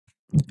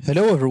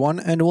Hello everyone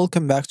and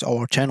welcome back to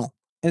our channel.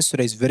 In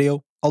today's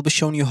video, I'll be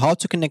showing you how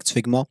to connect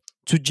Figma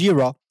to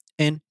Jira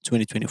in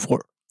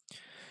 2024.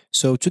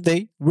 So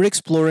today, we're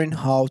exploring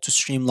how to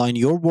streamline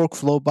your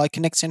workflow by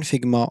connecting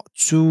Figma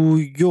to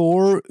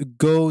your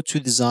go-to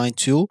design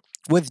tool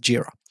with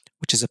Jira,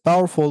 which is a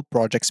powerful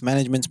projects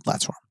management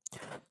platform.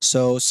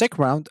 So stick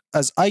around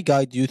as I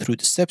guide you through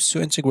the steps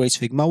to integrate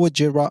Figma with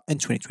Jira in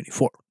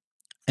 2024.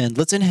 And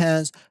let's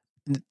enhance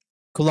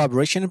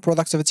collaboration and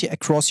productivity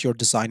across your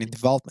design and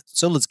development.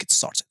 So let's get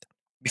started.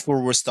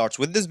 Before we start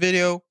with this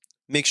video,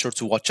 make sure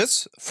to watch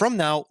us from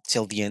now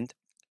till the end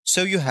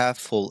so you have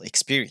full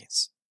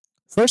experience.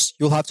 First,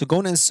 you'll have to go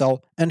and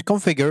install and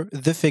configure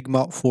the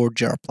Figma for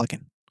Jira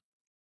plugin.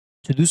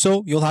 To do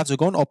so, you'll have to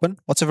go and open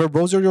whatever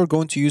browser you're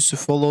going to use to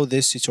follow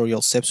this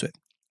tutorial steps with.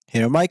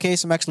 Here in my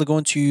case, I'm actually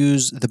going to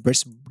use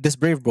this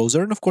Brave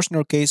browser, and of course in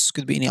your case, it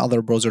could be any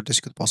other browser that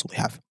you could possibly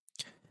have.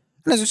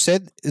 And as you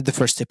said, the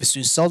first step is to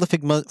install the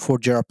Figma for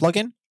Jira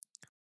plugin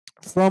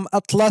from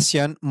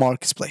Atlassian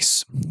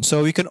Marketplace.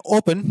 So you can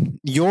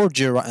open your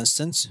Jira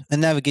instance and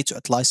navigate to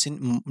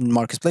Atlassian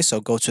Marketplace.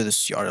 So go to the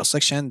URL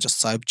section,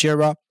 just type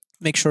Jira.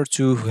 Make sure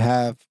to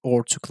have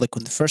or to click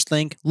on the first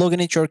link. Log in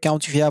into your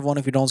account if you have one.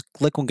 If you don't,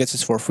 click on Get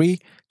This for free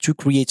to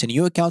create a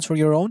new account for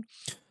your own.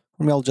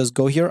 For me, I'll just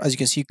go here. As you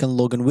can see, you can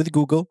log in with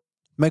Google,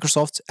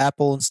 Microsoft,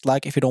 Apple, and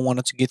Slack if you don't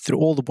want to get through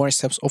all the boring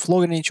steps of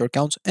logging into your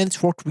account and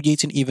for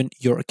creating even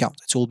your account.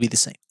 It will be the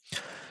same.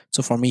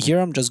 So for me here,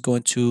 I'm just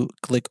going to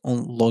click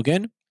on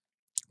login.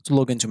 To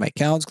log into my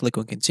account, click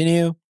on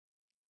continue.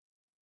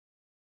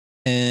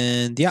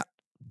 And yeah,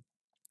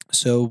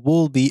 so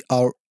we'll be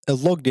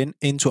logged in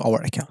into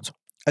our account.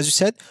 As you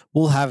said,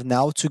 we'll have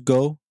now to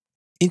go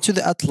into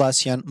the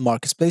Atlassian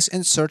Marketplace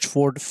and search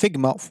for the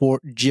Figma for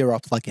Jira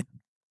plugin.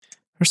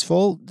 First of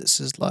all, this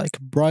is like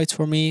bright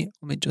for me.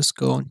 Let me just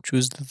go and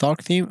choose the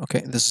dark theme.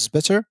 Okay, this is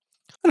better.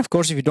 And of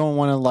course, if you don't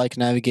want to like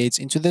navigate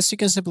into this, you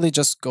can simply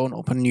just go and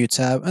open a new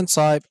tab and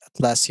type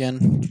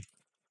Atlassian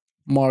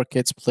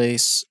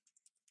Marketplace.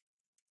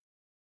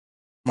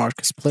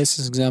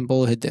 Marketplace's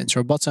example, hit the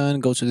enter button,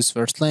 go to this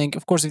first link.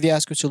 Of course, if they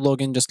ask you to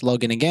log in, just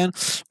log in again.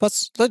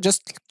 But let's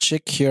just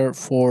check here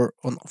for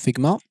on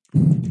Figma.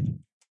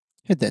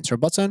 Hit the enter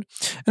button.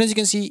 And as you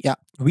can see, yeah,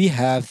 we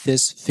have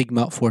this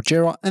Figma for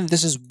Jira, and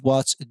this is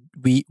what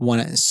we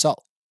want to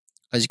install.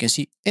 As you can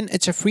see, and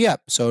it's a free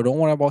app, so don't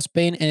worry about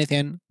paying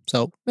anything.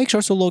 So make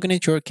sure to log in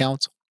into your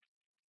account.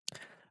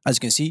 As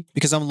you can see,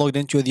 because I'm logged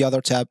into the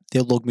other tab,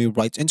 they'll log me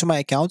right into my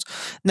account.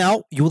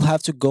 Now you will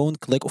have to go and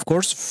click. Of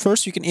course,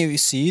 first you can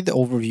see the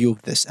overview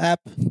of this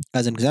app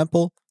as an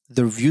example,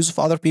 the reviews of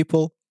other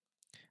people,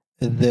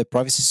 the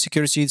privacy,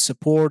 security,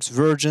 support,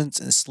 versions,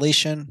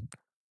 installation,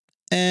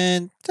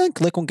 and then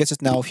click on Get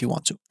It Now if you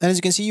want to. And as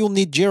you can see, you'll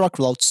need Jira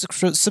Cloud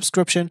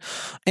subscription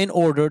in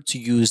order to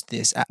use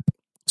this app.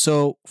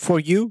 So for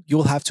you,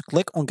 you'll have to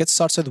click on Get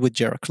Started with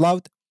Jira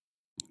Cloud,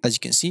 as you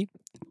can see,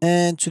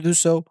 and to do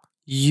so,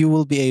 you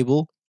will be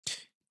able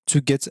to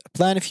get a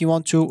plan if you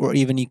want to, or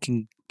even you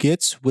can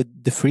get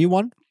with the free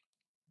one.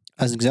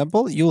 As an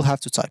example, you'll have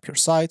to type your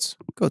site,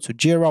 go to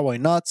Jira, why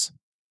not?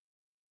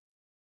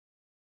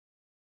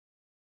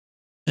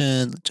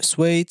 And just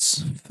wait,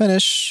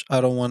 finish.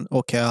 I don't want,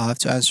 okay, I'll have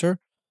to answer.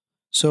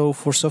 So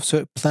for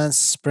software plans,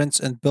 sprints,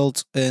 and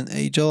build in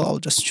Agile, I'll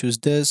just choose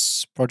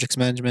this, project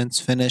management,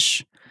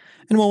 finish.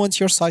 And once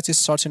your site is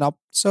starting up,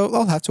 so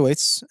I'll have to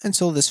wait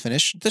until this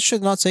finish. This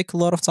should not take a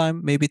lot of time,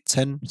 maybe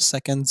 10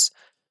 seconds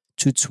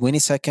to 20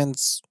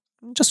 seconds.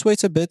 Just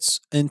wait a bit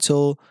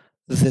until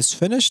this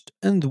finished.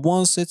 And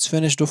once it's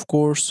finished, of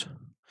course,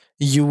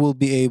 you will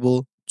be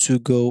able to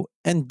go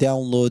and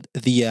download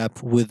the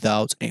app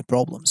without any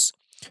problems.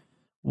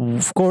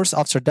 Of course,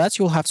 after that,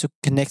 you'll have to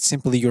connect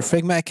simply your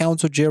Figma account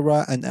to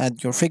Jira and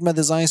add your Figma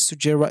designs to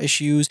Jira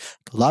issues,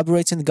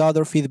 collaborate and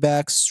gather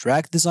feedbacks,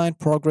 track design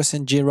progress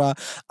in Jira,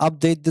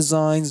 update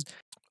designs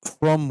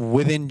from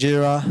within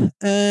Jira,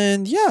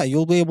 and yeah,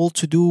 you'll be able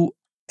to do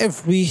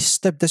every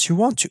step that you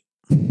want to.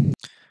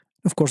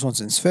 Of course,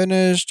 once it's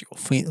finished,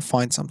 you'll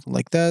find something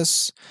like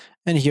this,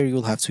 and here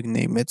you'll have to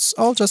name it.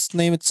 I'll just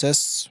name it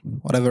tests,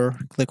 whatever,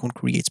 click on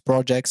create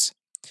projects.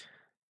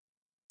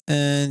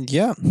 And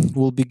yeah,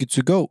 we'll be good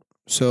to go.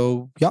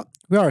 So yeah,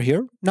 we are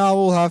here. Now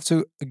we'll have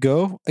to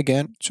go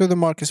again to the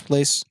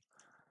marketplace.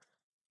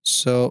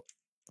 So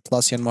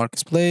Atlassian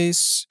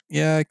Marketplace,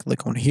 yeah,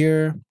 click on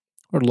here.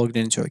 We're logged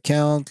into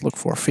account, look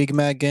for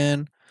Figma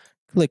again.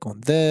 Click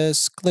on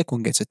this, click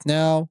on Get It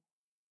Now.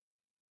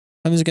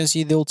 And as you can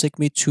see, they will take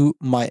me to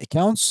my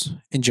accounts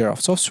in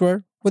Jira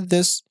Software with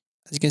this,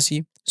 as you can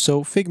see.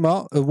 So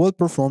Figma will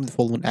perform the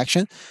following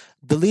action: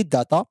 delete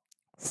data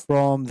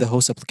from the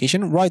host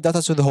application, write data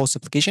to the host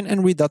application,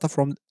 and read data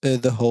from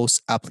the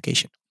host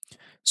application.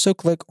 So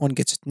click on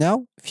Get It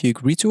Now if you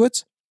agree to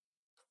it.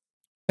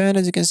 And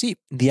as you can see,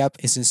 the app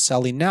is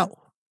installing now.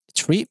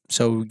 It's free,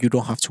 so you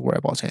don't have to worry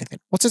about anything.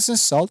 Once it's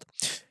installed,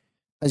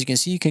 as you can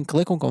see, you can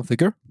click on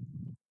Configure.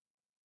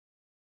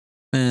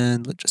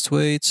 And let's just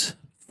wait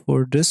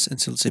for this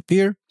until it's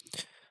appear.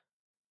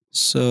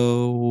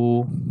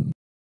 So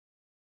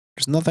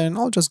there's nothing.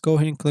 I'll just go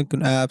ahead and click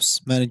on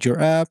apps, manage your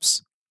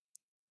apps.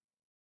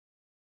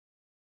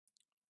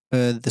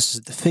 This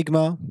is the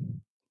Figma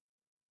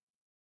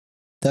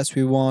that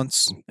we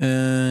want.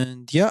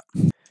 And yeah,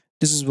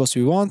 this is what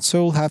we want.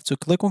 So we'll have to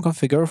click on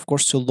configure, of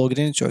course, to log it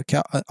into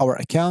our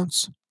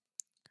accounts.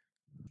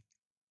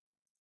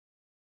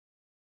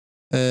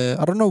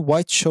 I don't know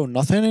why it showed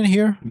nothing in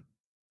here.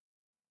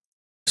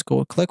 Let's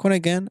go click on it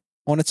again.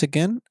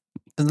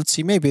 And let's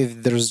see, maybe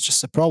if there's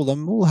just a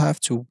problem, we'll have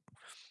to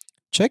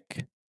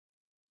check.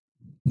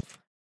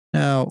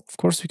 Now, of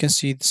course, we can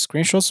see the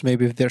screenshots.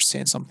 Maybe if they're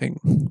saying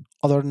something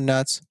other than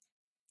that,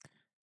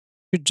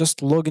 you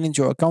just log in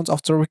into your account.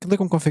 After we click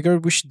on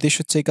configure, they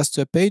should take us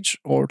to a page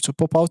or to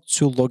pop out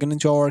to log in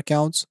into our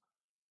account.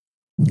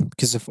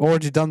 Because I've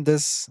already done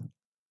this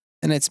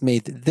and it's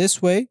made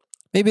this way.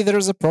 Maybe there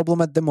is a problem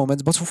at the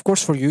moment, but of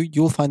course for you,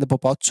 you'll find the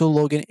pop-out to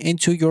log in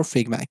into your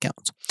Figma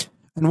account.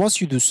 And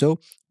once you do so,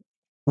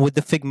 with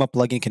the Figma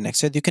plugin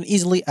connected, you can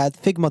easily add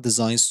Figma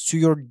designs to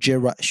your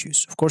Jira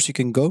issues. Of course, you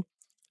can go,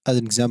 as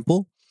an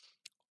example,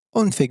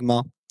 on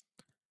Figma,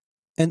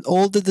 and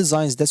all the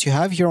designs that you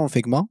have here on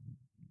Figma,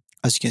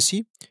 as you can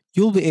see,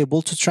 you'll be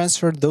able to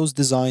transfer those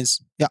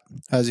designs. Yeah,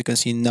 as you can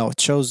see now, it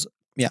shows,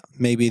 yeah,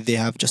 maybe they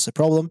have just a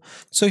problem.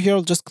 So here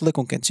I'll just click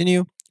on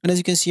continue. And as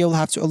you can see, I'll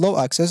have to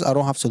allow access. I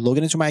don't have to log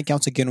in into my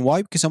account again.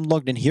 Why? Because I'm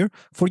logged in here.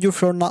 For you,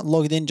 if you're not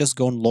logged in, just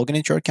go and log in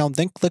into your account,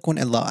 then click on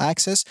allow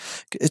access.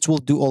 It will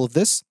do all of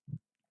this.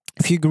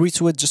 If you agree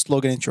to it, just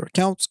log in into your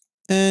account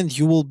and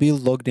you will be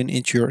logged in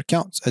into your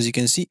account, as you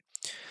can see.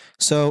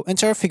 So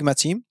enter Figma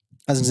team.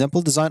 As an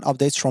example, design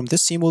updates from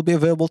this team will be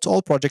available to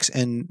all projects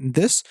in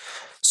this.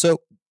 So,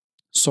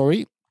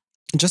 sorry,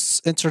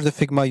 just enter the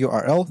Figma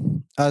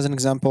URL as an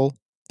example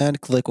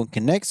and click on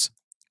connect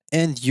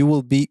and you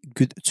will be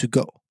good to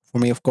go. For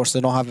me, of course,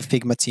 I don't have a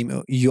Figma team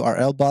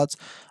URL, but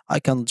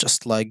I can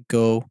just like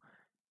go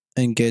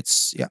and get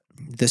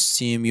this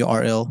team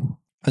URL.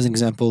 As an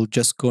example,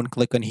 just go and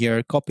click on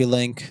here, copy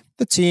link,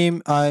 the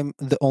team. I'm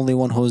the only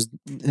one who's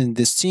in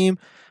this team,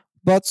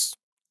 but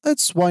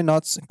why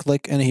not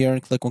click in here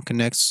and click on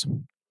connects.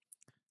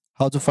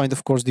 How to find,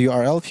 of course, the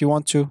URL if you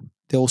want to.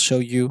 They will show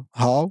you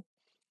how.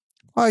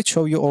 I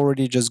show you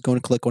already. Just go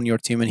and click on your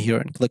team in here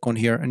and click on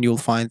here, and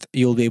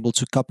you'll be able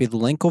to copy the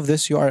link of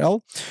this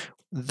URL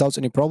without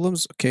any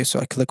problems. Okay, so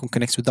I click on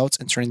connect without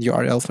entering the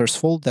URL first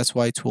of all. That's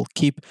why it will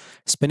keep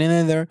spinning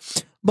in there.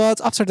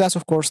 But after that,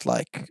 of course,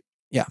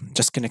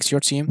 just connect your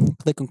team,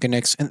 click on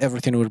connects, and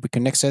everything will be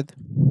connected.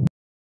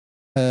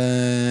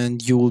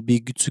 And you will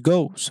be good to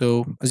go.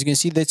 So as you can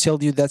see, they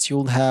tell you that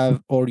you'll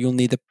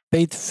need a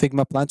paid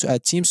Figma plan to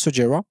add teams to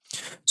Jira.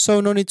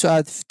 So no need to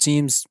add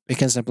teams. We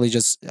can simply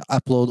just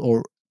upload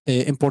or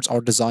import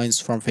our designs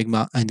from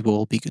Figma and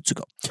we'll be good to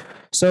go.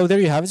 So there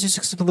you have it. You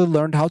successfully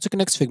learned how to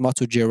connect Figma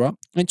to Jira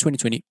in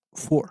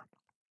 2024.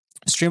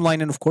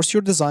 Streamlining, of course,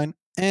 your design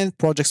and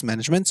projects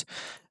management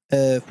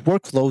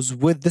workflows.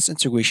 With this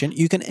integration,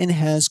 you can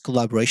enhance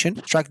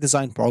collaboration, track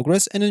design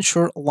progress, and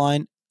ensure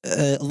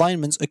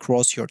alignments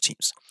across your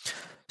teams.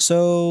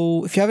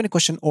 So if you have any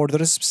question or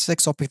there is a specific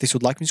topic that you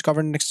would like me to cover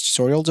in the next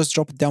tutorial, just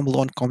drop it down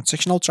below in the comment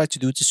section. I'll try to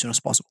do it as soon as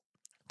possible.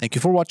 Thank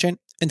you for watching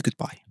and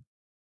goodbye.